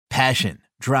Passion,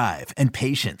 drive, and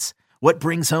patience. What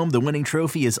brings home the winning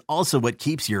trophy is also what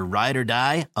keeps your ride or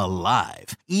die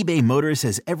alive. eBay Motors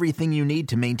has everything you need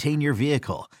to maintain your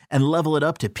vehicle and level it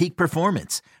up to peak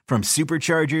performance, from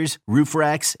superchargers, roof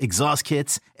racks, exhaust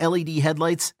kits, LED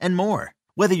headlights, and more.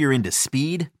 Whether you're into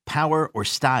speed, power, or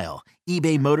style,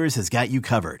 eBay Motors has got you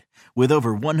covered. With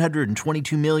over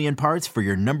 122 million parts for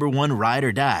your number one ride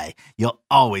or die, you'll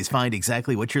always find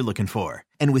exactly what you're looking for.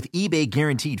 And with eBay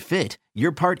Guaranteed Fit,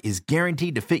 your part is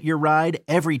guaranteed to fit your ride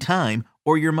every time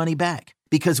or your money back.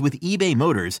 Because with eBay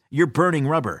Motors, you're burning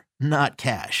rubber, not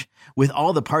cash. With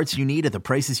all the parts you need at the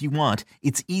prices you want,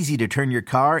 it's easy to turn your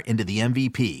car into the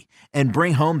MVP and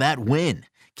bring home that win.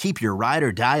 Keep your ride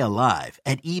or die alive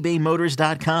at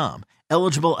ebaymotors.com.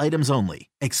 Eligible items only.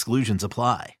 Exclusions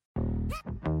apply.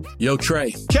 Yo,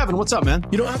 Trey. Kevin, what's up, man?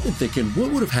 You know, I've been thinking,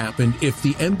 what would have happened if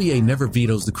the NBA never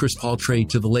vetoes the Chris Paul trade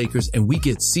to the Lakers and we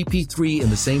get CP3 in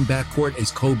the same backcourt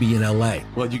as Kobe in LA?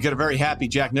 Well, you get a very happy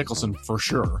Jack Nicholson for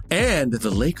sure. And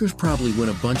the Lakers probably win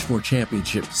a bunch more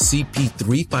championships.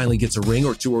 CP3 finally gets a ring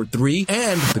or two or three,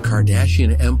 and the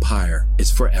Kardashian empire is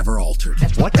forever altered.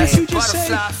 What did you just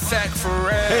say?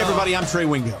 Hey, everybody, I'm Trey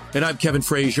Wingo. And I'm Kevin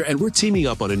Frazier, and we're teaming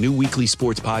up on a new weekly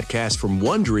sports podcast from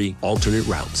Wondery, Alternate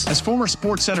Routes. As former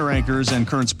Sports Center anchors and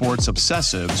current sports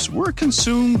obsessives, we're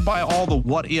consumed by all the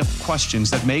what-if questions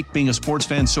that make being a sports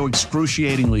fan so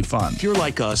excruciatingly fun. If you're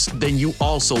like us, then you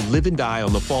also live and die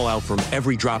on the fallout from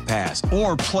every drop pass.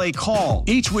 Or play call.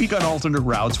 Each week on Alternate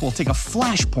Routes, we'll take a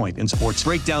flashpoint in sports,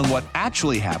 break down what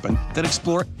actually happened, then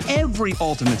explore every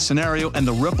alternate scenario and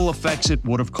the ripple effects it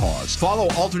would have caused. Follow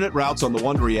Alternate Routes on the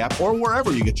Wondery app or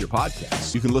wherever you get your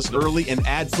podcasts. You can listen early and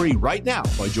ad-free right now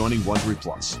by joining Wondery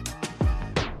Plus.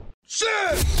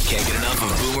 Can't get enough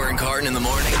of Boomer and Carton in the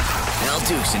morning? Al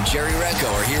Dukes and Jerry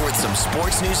Recco are here with some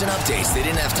sports news and updates they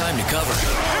didn't have time to cover.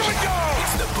 Here we go!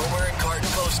 It's the Boomer and Carton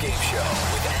postgame show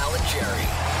with Al and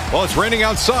Jerry. Well, it's raining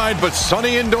outside, but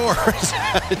sunny indoors.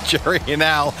 Jerry and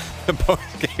Al, the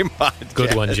postgame podcast.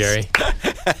 Good one, Jerry.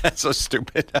 That's so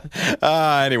stupid.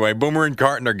 Anyway, Boomer and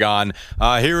Carton are gone.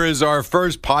 Here is our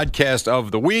first podcast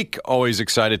of the week. Always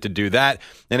excited to do that.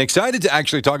 And excited to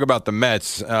actually talk about the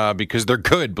Mets because they're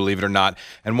good, believe it or not.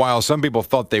 And while some people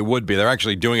thought they would be, they're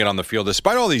actually doing it on the field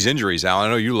despite all these injuries, Al. I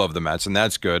know you love the Mets, and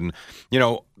that's good. And, you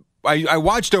know, I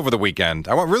watched over the weekend.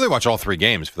 I really watched all three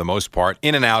games for the most part,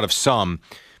 in and out of some.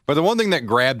 But the one thing that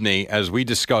grabbed me, as we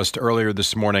discussed earlier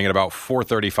this morning at about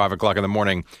 4:30, 5 o'clock in the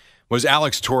morning, was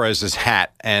Alex Torres'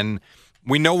 hat. And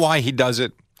we know why he does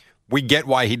it. We get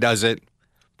why he does it.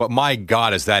 But my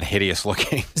God, is that hideous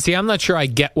looking. See, I'm not sure I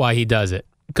get why he does it.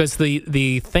 Because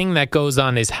the thing that goes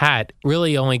on his hat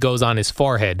really only goes on his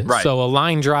forehead. Right. So a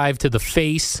line drive to the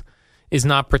face is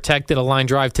not protected. A line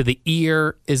drive to the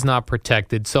ear is not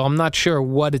protected. So I'm not sure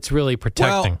what it's really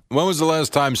protecting. Well, when was the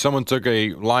last time someone took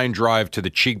a line drive to the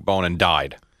cheekbone and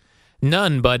died?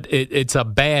 None, but it's a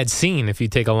bad scene if you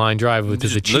take a line drive to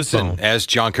the cheekbone. Listen, ask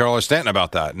Giancarlo Stanton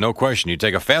about that. No question. You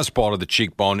take a fastball to the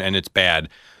cheekbone and it's bad.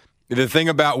 The thing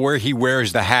about where he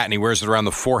wears the hat, and he wears it around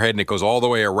the forehead and it goes all the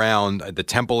way around, the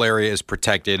temple area is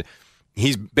protected.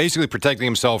 He's basically protecting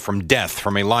himself from death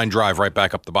from a line drive right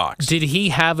back up the box. Did he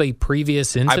have a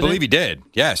previous incident? I believe he did,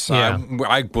 yes. Yeah.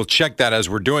 I will check that as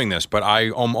we're doing this, but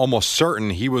I'm almost certain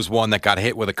he was one that got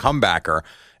hit with a comebacker,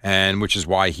 and which is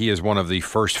why he is one of the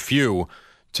first few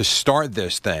to start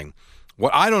this thing.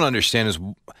 What I don't understand is,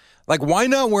 like, why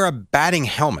not wear a batting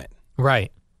helmet?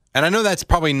 Right. And I know that's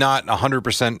probably not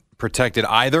 100% protected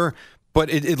either, but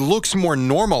it looks more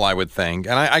normal, I would think.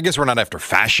 And I guess we're not after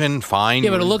fashion, fine.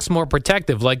 Yeah, but it looks more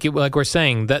protective. Like we're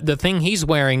saying, that the thing he's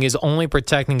wearing is only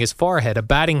protecting his forehead. A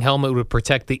batting helmet would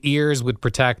protect the ears, would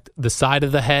protect the side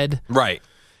of the head. Right.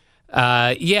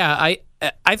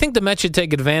 I think the Mets should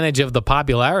take advantage of the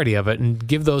popularity of it and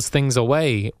give those things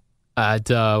away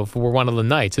for one of the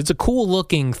nights. It's a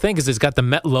cool-looking thing because it's got the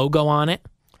Met logo on it.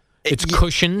 It's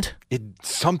cushioned.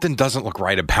 Something doesn't look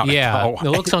right about it. Yeah, though.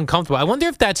 it looks uncomfortable. I wonder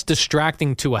if that's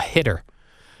distracting to a hitter.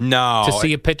 No. To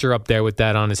see a pitcher up there with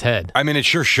that on his head. I mean, it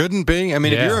sure shouldn't be. I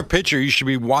mean, if you're a pitcher, you should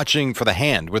be watching for the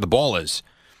hand, where the ball is.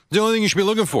 It's the only thing you should be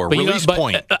looking for, release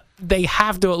point. They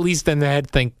have to, at least in their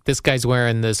head, think this guy's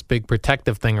wearing this big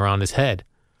protective thing around his head.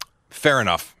 Fair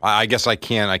enough. I guess I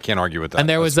can't argue with that. And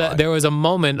there was a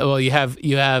moment. Well, you have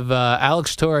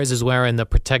Alex Torres is wearing the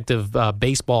protective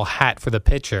baseball hat for the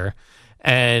pitcher,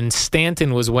 and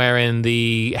Stanton was wearing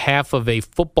the half of a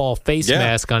football face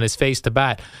mask on his face to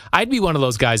bat. I'd be one of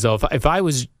those guys though. If I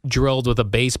was drilled with a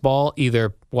baseball,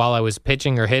 either while I was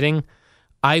pitching or hitting,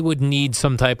 I would need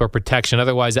some type of protection.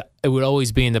 Otherwise, it would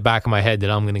always be in the back of my head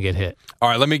that I'm going to get hit. All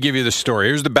right, let me give you the story.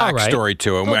 Here's the backstory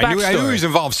to it. I knew he was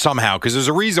involved somehow because there's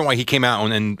a reason why he came out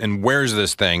and wears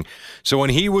this thing. So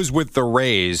when he was with the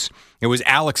Rays, it was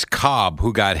Alex Cobb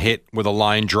who got hit with a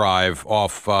line drive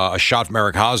off a shot from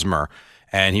Eric Hosmer.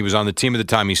 And he was on the team at the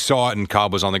time. He saw it, and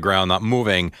Cobb was on the ground, not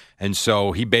moving. And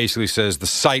so he basically says the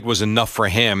sight was enough for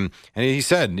him. And he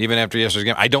said, even after yesterday's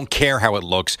game, I don't care how it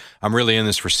looks. I'm really in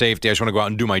this for safety. I just want to go out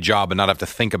and do my job and not have to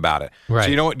think about it. Right. So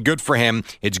you know what? Good for him.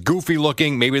 It's goofy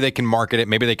looking. Maybe they can market it.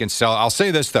 Maybe they can sell it. I'll say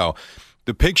this, though.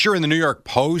 The picture in the New York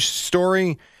Post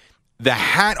story, the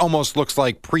hat almost looks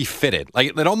like pre-fitted.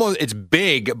 Like it's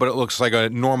big, but it looks like a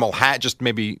normal hat, just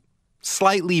maybe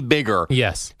slightly bigger.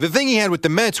 Yes. The thing he had with the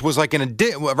Mets was like right?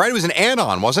 It was an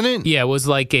add-on, wasn't it? Yeah, it was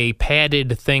like a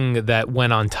padded thing that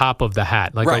went on top of the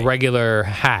hat, like a regular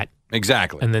hat.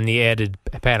 Exactly. And then the added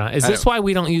pad on. Is this why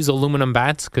we don't use aluminum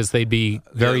bats? Because they'd be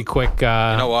very quick. You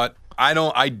know what?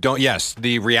 I don't. Yes,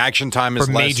 the reaction time is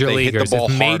for less. Major they leaguers. hit the ball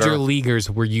if major harder.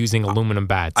 leaguers were using aluminum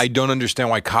bats. I don't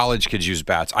understand why college kids use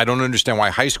bats. I don't understand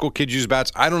why high school kids use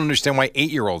bats. I don't understand why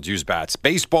 8-year-olds use bats.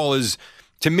 Baseball is...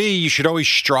 To me, you should always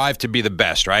strive to be the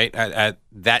best, right? At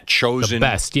that chosen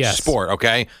sport,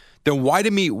 okay? Then why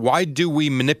do we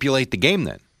manipulate the game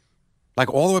then?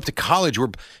 Like all the way up to college,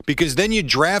 because then you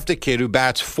draft a kid who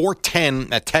bats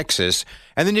 .410 at Texas,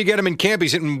 and then you get him in camp.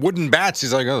 He's hitting wooden bats.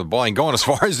 He's like, oh, the ball ain't going as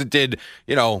far as it did,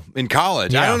 in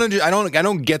college. Yeah. I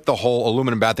don't get the whole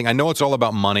aluminum bat thing. I know it's all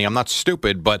about money. I'm not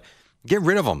stupid, but get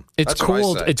rid of them. It's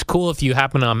cool. It's cool if you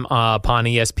happen upon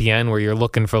ESPN where you're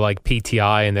looking for like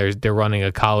PTI and they're running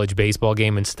a college baseball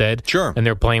game instead. Sure. And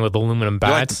they're playing with aluminum bats.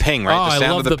 You like the ping, right? The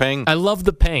sound of the ping. I love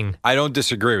the ping. I don't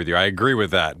disagree with you. I agree with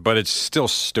that, but it's still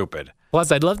stupid.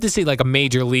 Plus, I'd love to see like a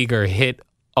major leaguer hit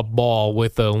a ball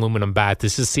with an aluminum bat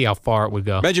just to see how far it would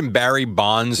go. Imagine Barry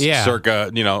Bonds,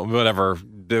 circa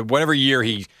whatever year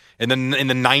he in the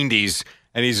 90s.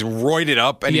 And he's roided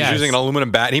up, and he's using an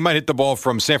aluminum bat. He might hit the ball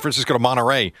from San Francisco to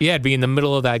Monterey. Yeah, it'd be in the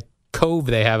middle of that cove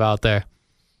they have out there.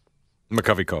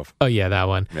 McCovey Cove. Oh, yeah, that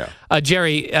one. Yeah.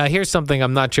 Jerry, here's something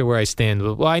I'm not sure where I stand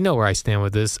with. Well, I know where I stand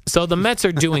with this. So the Mets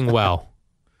are doing well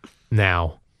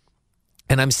now.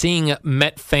 And I'm seeing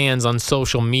Met fans on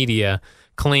social media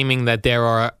claiming that there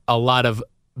are a lot of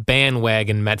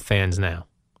bandwagon Met fans now.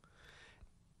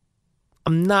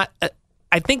 I'm not...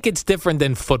 I think it's different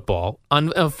than football.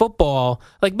 On football,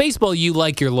 like baseball, you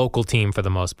like your local team for the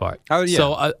most part. Oh, yeah.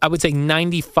 So I would say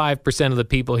 95% of the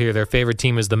people here, their favorite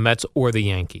team is the Mets or the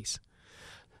Yankees.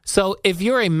 So if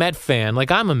you're a Met fan, like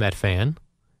I'm a Met fan,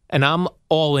 and I'm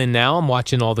all in now, I'm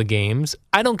watching all the games,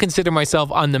 I don't consider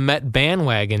myself on the Met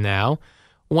bandwagon now.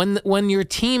 When your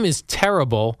team is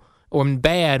terrible or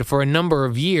bad for a number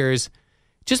of years,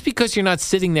 just because you're not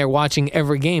sitting there watching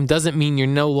every game doesn't mean you're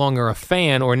no longer a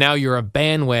fan or now you're a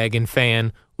bandwagon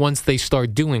fan once they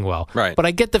start doing well. Right. But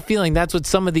I get the feeling that's what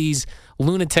some of these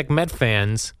lunatic Met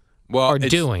fans are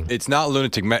doing. It's not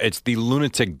lunatic Met. It's the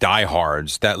lunatic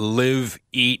diehards that live,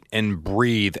 eat, and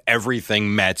breathe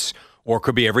everything Mets, or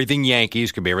could be everything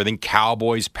Yankees, could be everything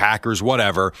Cowboys, Packers,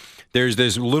 whatever. There's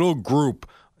this little group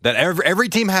that every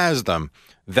team has them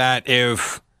that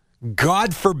if,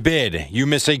 God forbid, you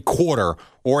miss a quarter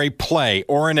or a play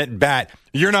or an at-bat,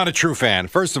 you're not a true fan.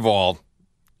 First of all,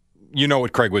 you know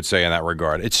what Craig would say in that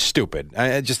regard. It's stupid.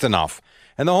 Just enough.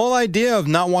 And the whole idea of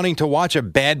not wanting to watch a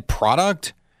bad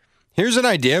product, here's an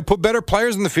idea. Put better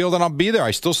players in the field and I'll be there.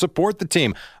 I still support the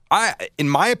team. In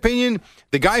my opinion,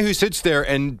 the guy who sits there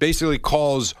and basically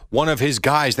calls one of his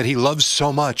guys that he loves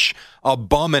so much a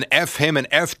bum and F him and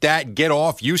F that, get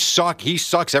off, you suck, he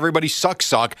sucks, everybody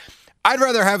suck. I'd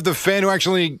rather have the fan who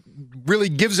actually really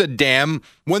gives a damn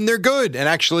when they're good and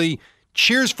actually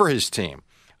cheers for his team.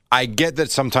 I get that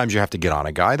sometimes you have to get on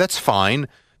a guy. That's fine.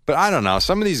 But I don't know.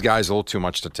 Some of these guys are a little too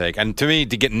much to take. And to me,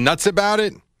 to get nuts about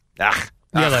it,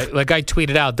 Yeah, like I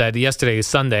tweeted out that yesterday,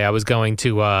 Sunday, I was going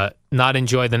to not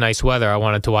enjoy the nice weather. I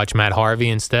wanted to watch Matt Harvey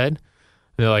instead. And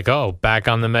they're like, oh, back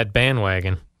on the Met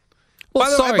bandwagon.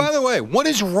 Well, by the way, what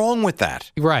is wrong with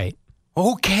that? Right.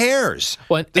 Well, who cares?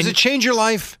 Does it change your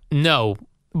life? No,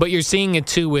 but you're seeing it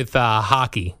too with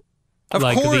hockey. Of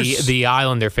course. The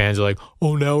Islander fans are like,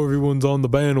 oh, now everyone's on the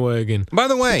bandwagon. By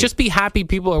the way, just be happy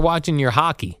people are watching your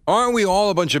hockey. Aren't we all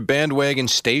a bunch of bandwagon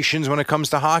stations when it comes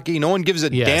to hockey? No one gives a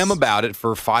damn about it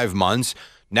for 5 months.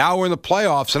 Now we're in the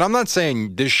playoffs, and I'm not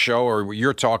saying this show or what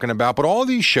you're talking about, but all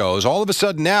these shows, all of a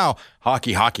sudden now,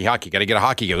 hockey. Got to get a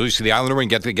hockey game. Lose to the Islander win,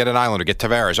 get an Islander, get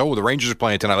Tavares. Oh, the Rangers are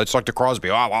playing tonight. Let's talk to Crosby.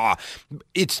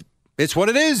 It's what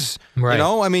it is. Right. You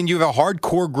know, I mean, you have a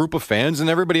hardcore group of fans, and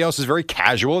everybody else is very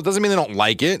casual. It doesn't mean they don't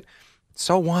like it.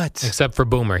 So what? Except for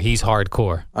Boomer. He's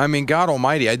hardcore. I mean, God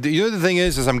almighty. You know, the thing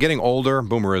is, as I'm getting older,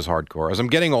 Boomer is hardcore. As I'm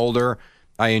getting older,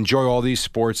 I enjoy all these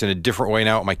sports in a different way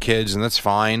now with my kids, and that's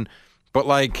fine. But,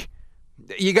 like,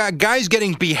 you got guys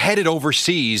getting beheaded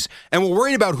overseas, and we're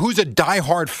worried about who's a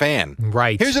diehard fan.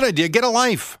 Right. Here's an idea. Get a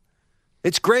life.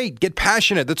 It's great. Get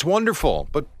passionate. That's wonderful.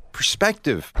 But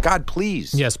perspective. God,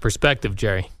 please. Yes, perspective,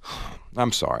 Jerry.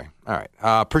 I'm sorry. All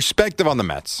right. Perspective on the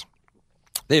Mets.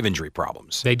 They have injury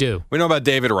problems. They do. We know about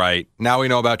David Wright. Now we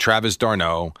know about Travis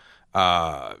d'Arnaud.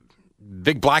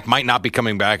 Big Black might not be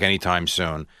coming back anytime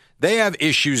soon. They have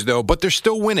issues, though, but they're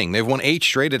still winning. They've won 8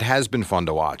 straight. It has been fun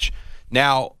to watch.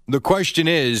 Now, the question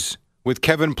is, with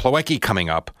Kevin Plawecki coming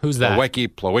up. Who's that?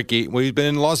 Plawecki. Well, he's been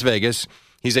in Las Vegas.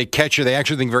 He's a catcher they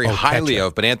actually think very highly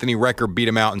of, but Anthony Recker beat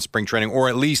him out in spring training, or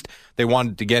at least they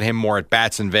wanted to get him more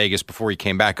at-bats in Vegas before he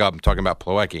came back up. I'm talking about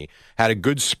Plawecki. Had a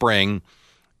good spring.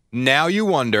 Now you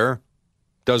wonder,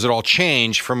 does it all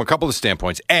change from a couple of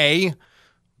standpoints? A,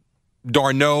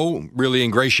 d'Arnaud really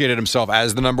ingratiated himself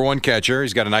as the number one catcher.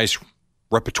 He's got a nice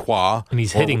repertoire. And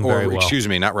he's hitting very well. Excuse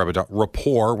me, not repertoire,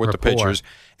 rapport with the pitchers.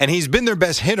 And he's been their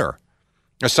best hitter,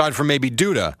 aside from maybe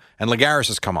Duda, and Lagares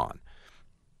has come on.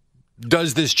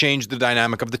 Does this change the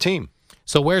dynamic of the team?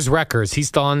 So where's Recker? Is he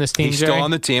still on this team, He's Jerry? still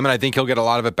on the team, and I think he'll get a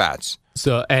lot of at-bats.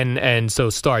 So and so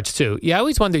starts too. Yeah, I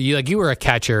always wonder. You were a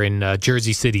catcher in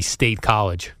Jersey City State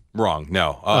College. Wrong.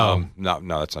 No.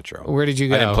 No, that's not true. Where did you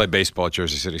go? I didn't play baseball at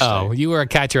Jersey City State. Oh, you were a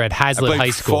catcher at Hazlitt High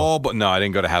School. Football, but no, I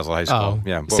didn't go to Hazlitt High School. Oh,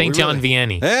 yeah, St. John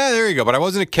Vianney. Yeah, there you go. But I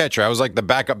wasn't a catcher. I was like the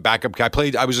backup.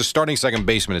 I was a starting second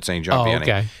baseman at St. John Vianney.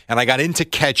 Okay. And I got into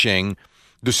catching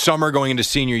the summer going into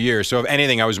senior year. So if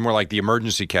anything, I was more like the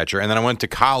emergency catcher. And then I went to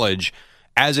college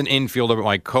as an infielder. But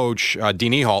my coach,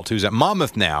 Dean Ehalt, who's at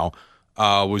Monmouth now,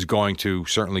 was going to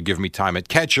certainly give me time at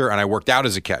catcher, and I worked out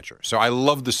as a catcher. So I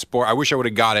love the sport. I wish I would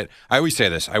have got it. I always say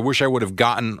this. I wish I would have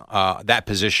gotten that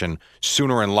position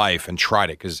sooner in life and tried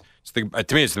it, because to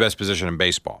me, it's the best position in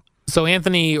baseball. So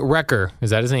Anthony Recker,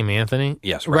 is that his name, Anthony?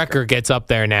 Yes, Recker gets up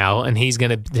there now, and he's going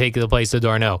to take the place of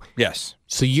d'Arnaud. Yes.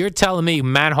 So you're telling me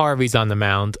Matt Harvey's on the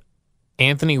mound.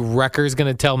 Anthony Recker's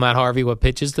going to tell Matt Harvey what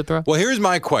pitches to throw? Well, here's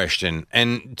my question,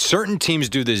 and certain teams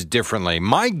do this differently.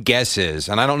 My guess is,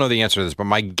 and I don't know the answer to this, but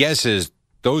my guess is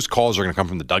those calls are going to come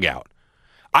from the dugout.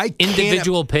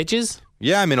 Individual pitches?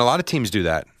 Yeah, I mean, a lot of teams do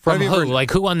that. From who?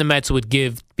 Like who on the Mets would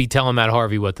be telling Matt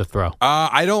Harvey what to throw?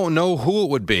 I don't know who it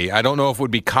would be. I don't know if it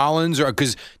would be Collins or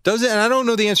because and I don't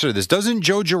know the answer to this. Doesn't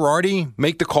Joe Girardi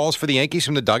make the calls for the Yankees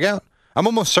from the dugout? I'm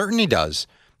almost certain he does.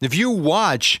 If you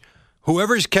watch,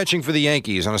 whoever's catching for the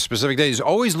Yankees on a specific day is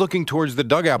always looking towards the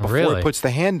dugout before he puts the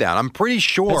hand down. I'm pretty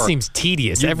sure. That seems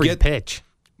tedious, every pitch.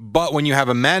 But when you have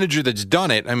a manager that's done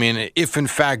it, I mean, if in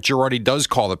fact Girardi does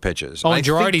call the pitches. Oh, and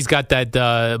Girardi's got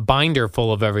that binder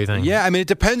full of everything. Yeah, I mean, it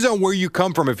depends on where you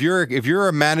come from. If you're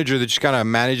a manager that just kind of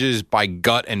manages by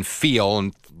gut and feel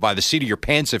and by the seat of your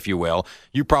pants, if you will,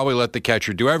 you probably let the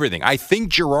catcher do everything. I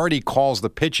think Girardi calls the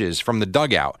pitches from the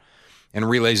dugout and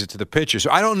relays it to the pitcher.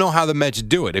 So I don't know how the Mets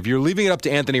do it. If you're leaving it up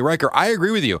to Anthony Recker, I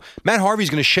agree with you. Matt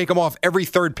Harvey's going to shake him off every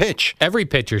third pitch. Every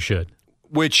pitcher should.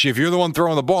 Which, if you're the one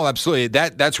throwing the ball, absolutely,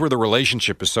 that's where the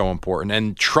relationship is so important.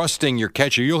 And trusting your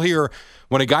catcher. You'll hear,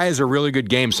 when a guy has a really good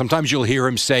game, sometimes you'll hear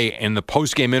him say in the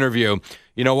post-game interview,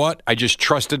 you know what, I just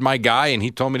trusted my guy, and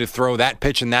he told me to throw that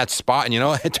pitch in that spot, and you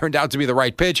know, it turned out to be the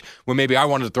right pitch when maybe I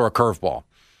wanted to throw a curveball.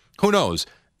 Who knows?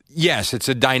 Yes, it's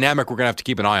a dynamic we're going to have to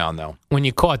keep an eye on, though. When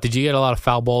you caught, did you get a lot of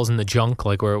foul balls in the junk,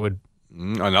 like where it would...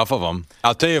 Enough of them.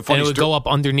 I'll tell you a funny story. And it would go up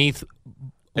underneath...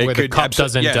 Where the cup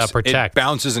doesn't protect. It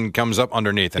bounces and comes up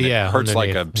underneath, and it hurts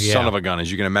like a son of a gun,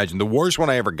 as you can imagine. The worst one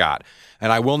I ever got,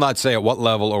 and I will not say at what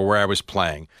level or where I was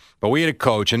playing, but we had a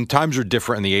coach, and times were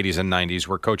different in the 80s and 90s,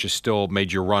 where coaches still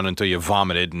made you run until you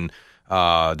vomited, and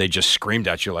they just screamed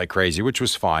at you like crazy, which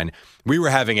was fine. We were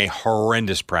having a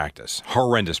horrendous practice,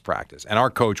 and our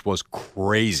coach was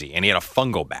crazy, and he had a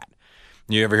fungo bat.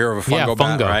 You ever hear of a fungo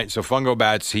bat, right? So fungo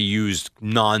bats he used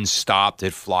nonstop to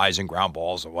hit flies and ground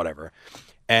balls or whatever.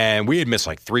 And we had missed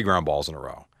like 3 ground balls in a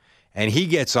row. And he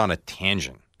gets on a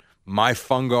tangent. My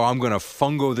fungo, I'm going to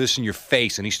fungo this in your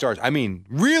face. And he starts,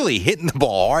 really hitting the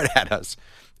ball hard at us.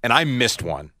 And I missed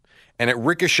one. And it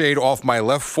ricocheted off my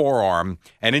left forearm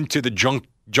and into the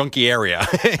junky area,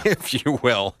 if you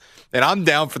will. And I'm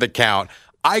down for the count.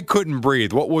 I couldn't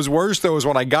breathe. What was worse, though, is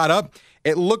when I got up,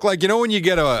 it looked like, you know when you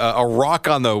get a rock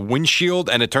on the windshield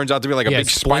and it turns out to be like a big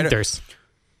splinters. Spider?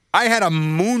 I had a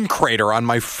moon crater on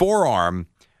my forearm.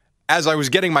 As I was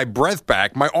getting my breath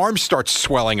back, my arm starts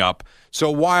swelling up. So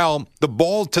while the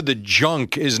ball to the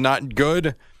junk is not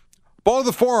good, ball to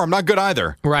the forearm, not good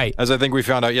either. Right. As I think we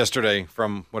found out yesterday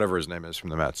from whatever his name is from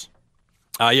the Mets.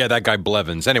 Yeah, that guy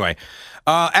Blevins. Anyway,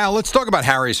 Al, let's talk about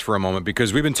Harry's for a moment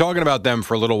because we've been talking about them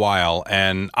for a little while,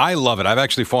 and I love it. I've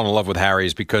actually fallen in love with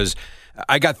Harry's because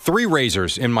I got 3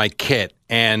 razors in my kit,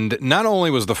 and not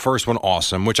only was the first one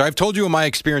awesome, which I've told you in my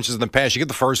experiences in the past, you get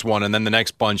the first one, and then the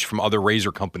next bunch from other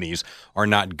razor companies are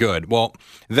not good. Well,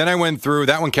 then I went through,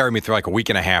 that one carried me through like a week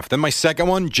and a half. Then my second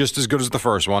one, just as good as the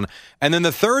first one. And then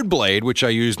the third blade, which I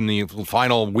used in the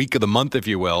final week of the month, if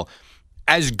you will,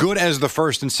 as good as the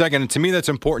first and second. And to me, that's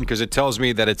important because it tells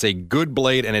me that it's a good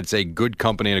blade and it's a good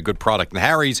company and a good product. And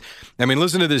Harry's, I mean,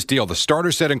 listen to this deal. The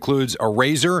starter set includes a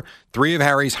razor, 3 of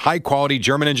Harry's high-quality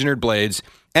German-engineered blades,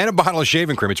 and a bottle of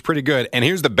shaving cream. It's pretty good. And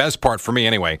here's the best part for me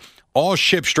anyway. All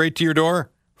shipped straight to your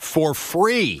door for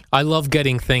free. I love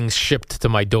getting things shipped to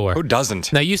my door. Who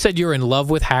doesn't? Now, you said you're in love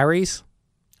with Harry's?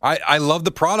 I love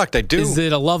the product. I do. Is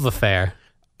it a love affair?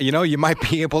 You know, you might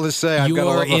be able to say I've got a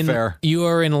love affair. You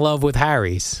are in love with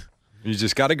Harry's. You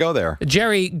just got to go there.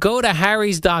 Jerry, go to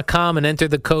harrys.com and enter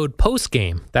the code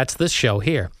POSTGAME. That's this show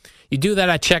here. You do that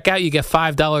at checkout, you get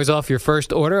 $5 off your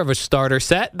first order of a starter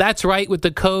set. That's right, with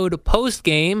the code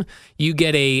POSTGAME, you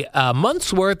get a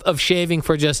month's worth of shaving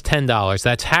for just $10.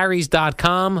 That's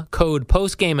harrys.com, code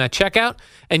POSTGAME at checkout,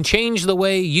 and change the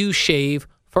way you shave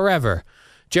forever.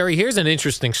 Jerry, here's an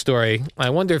interesting story. I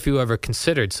wonder if you ever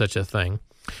considered such a thing.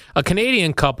 A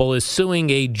Canadian couple is suing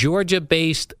a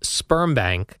Georgia-based sperm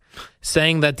bank,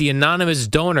 saying that the anonymous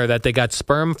donor that they got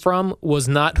sperm from was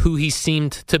not who he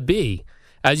seemed to be.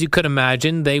 As you could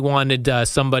imagine, they wanted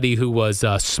somebody who was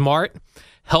smart,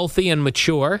 healthy, and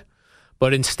mature,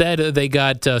 but instead they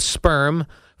got sperm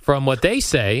from what they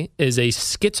say is a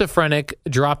schizophrenic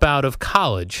dropout of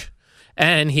college,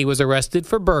 and he was arrested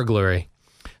for burglary.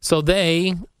 So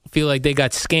they feel like they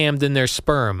got scammed in their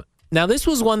sperm. Now, this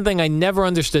was one thing I never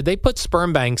understood. They put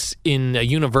sperm banks in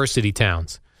university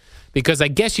towns because I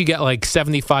guess you get like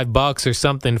 $75 or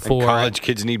something for college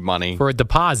kids need money for a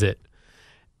deposit.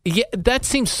 Yeah, that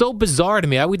seems so bizarre to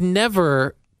me. I would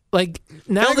never like.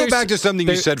 Now can I go back to something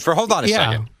you said? Hold on a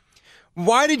second.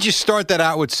 Why did you start that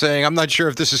out with saying, "I'm not sure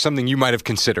if this is something you might have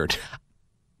considered"?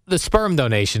 The sperm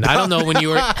donation. I don't know when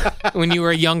you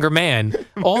were a younger man.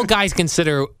 All guys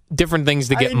consider different things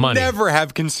to get money. I never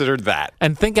have considered that.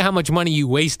 And think of how much money you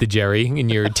wasted, Jerry, in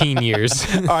your teen years.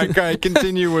 All right,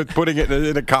 continue with putting it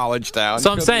in a college town.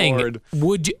 So I'm saying,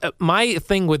 would you, my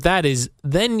thing with that is,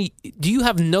 then do you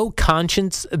have no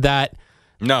conscience that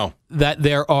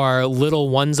there are little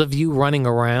ones of you running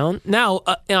around? Now,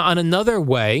 on another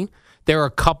way, there are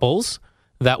couples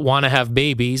that want to have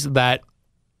babies that,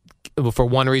 for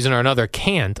one reason or another,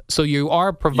 can't. So you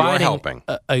are providing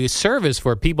a service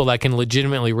for people that can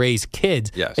legitimately raise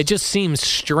kids. Yes. It just seems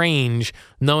strange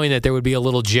knowing that there would be a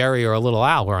little Jerry or a little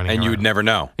Al running around. And you would never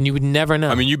know. And you would never know.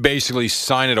 I mean, you basically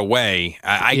sign it away.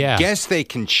 I guess they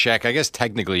can check. I guess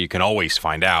technically you can always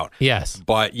find out. Yes.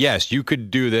 But yes, you could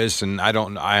do this, and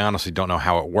I honestly don't know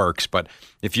how it works, but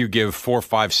if you give 4,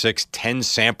 5, 6, 10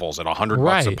 samples at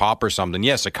 $100 a pop or something,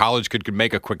 yes, a college could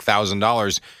make a quick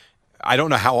 $1,000. I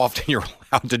don't know how often you're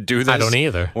allowed to do this. I don't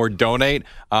either. Or donate.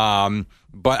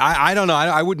 But I don't know.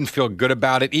 I wouldn't feel good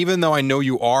about it, even though I know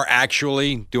you are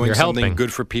actually doing something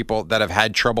good for people that have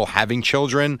had trouble having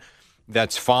children.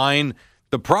 That's fine.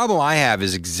 The problem I have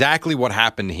is exactly what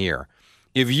happened here.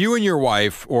 If you and your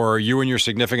wife or you and your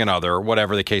significant other,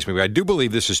 whatever the case may be, I do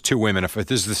believe this is 2 women. If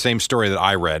this is the same story that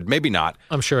I read, maybe not.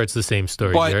 I'm sure it's the same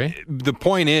story, but Jerry. The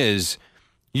point is,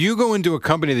 you go into a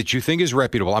company that you think is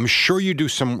reputable. I'm sure you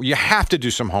have to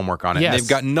do some homework on it. Yes. They've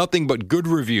got nothing but good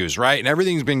reviews, right? And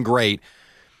everything's been great.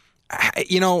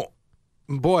 You know,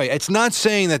 boy, it's not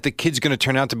saying that the kid's going to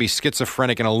turn out to be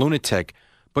schizophrenic and a lunatic,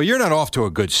 but you're not off to a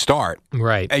good start.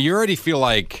 Right. And you already feel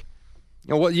like,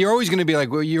 you know, well, you're always going to be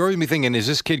like, well, you're always going to be thinking, is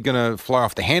this kid going to fly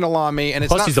off the handle on me? And it's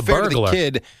Plus not he's a fair burglar. to the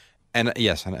kid. And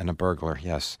yes, and a burglar,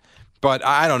 yes. But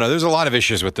I don't know. There's a lot of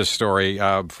issues with this story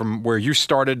from where you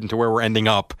started to where we're ending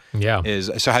up. Yeah.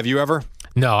 So have you ever?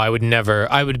 No, I would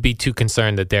never. I would be too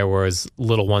concerned that there was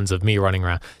little ones of me running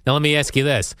around. Now, let me ask you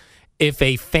this. If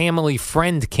a family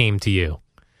friend came to you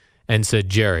and said,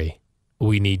 Jerry,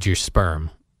 we need your sperm,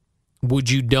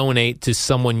 would you donate to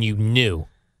someone you knew?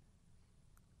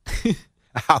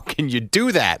 How can you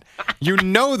do that? You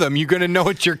know them. You're going to know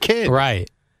it's your kid. Right.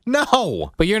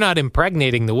 No. But you're not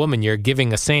impregnating the woman. You're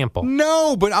giving a sample.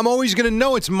 No, but I'm always going to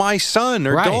know it's my son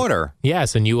or daughter.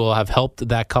 Yes, and you will have helped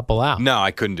that couple out. No,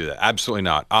 I couldn't do that. Absolutely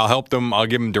not. I'll help them. I'll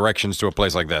give them directions to a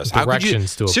place like this.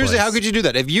 Seriously, how could you do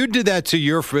that? If you did that to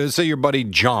your, say, your buddy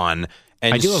John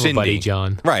and I do Cindy. have a buddy,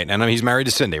 John. Right, and he's married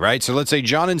to Cindy, right? So let's say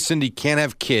John and Cindy can't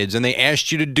have kids, and they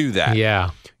asked you to do that.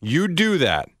 Yeah. You do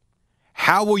that.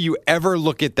 How will you ever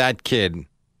look at that kid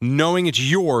knowing it's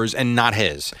yours and not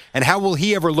his? And how will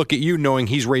he ever look at you knowing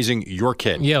he's raising your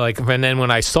kid? Yeah, and then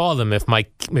when I saw them, if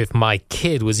my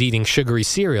kid was eating sugary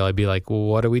cereal, I'd be like, well,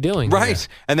 what are we doing? Right. Here?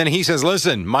 And then he says,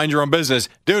 listen, mind your own business.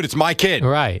 Dude, it's my kid.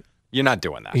 Right. You're not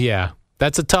doing that. Yeah.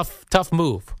 That's a tough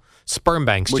move. Sperm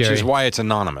banks, Which Jerry. is why it's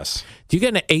anonymous. Do you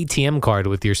get an ATM card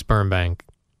with your sperm bank?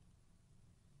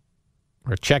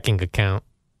 Or checking account?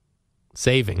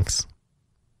 Savings?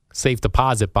 Safe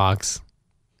deposit box?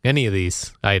 Any of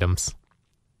these items?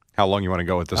 How long you want to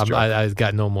go with this, Joe? I've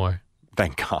got no more.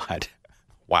 Thank God.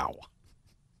 Wow.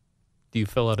 Do you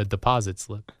fill out a deposit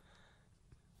slip?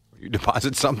 You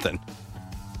deposit something.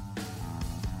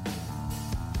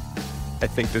 I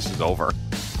think this is over.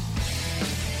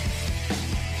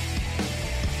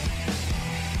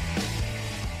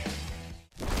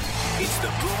 It's the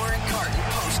Boomer and Carton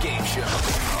postgame show.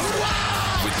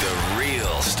 Wow! With the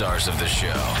real stars of the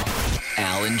show,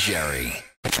 Al and Jerry.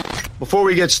 Before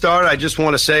we get started, I just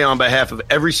want to say on behalf of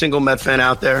every single Met fan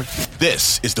out there,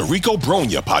 this is the Rico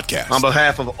Bronya podcast. On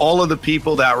behalf of all of the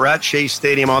people that were at Chase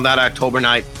Stadium on that October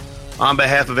night, on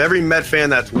behalf of every Met fan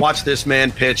that's watched this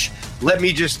man pitch, let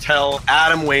me just tell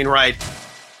Adam Wainwright,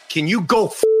 can you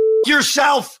go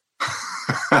yourself?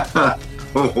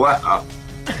 Wow.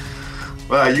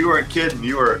 Well, you weren't kidding.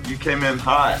 You came in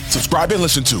hot. Subscribe and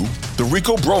listen to the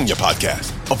Rico Bronya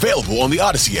podcast, available on the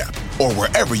Odyssey app or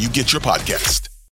wherever you get your podcast.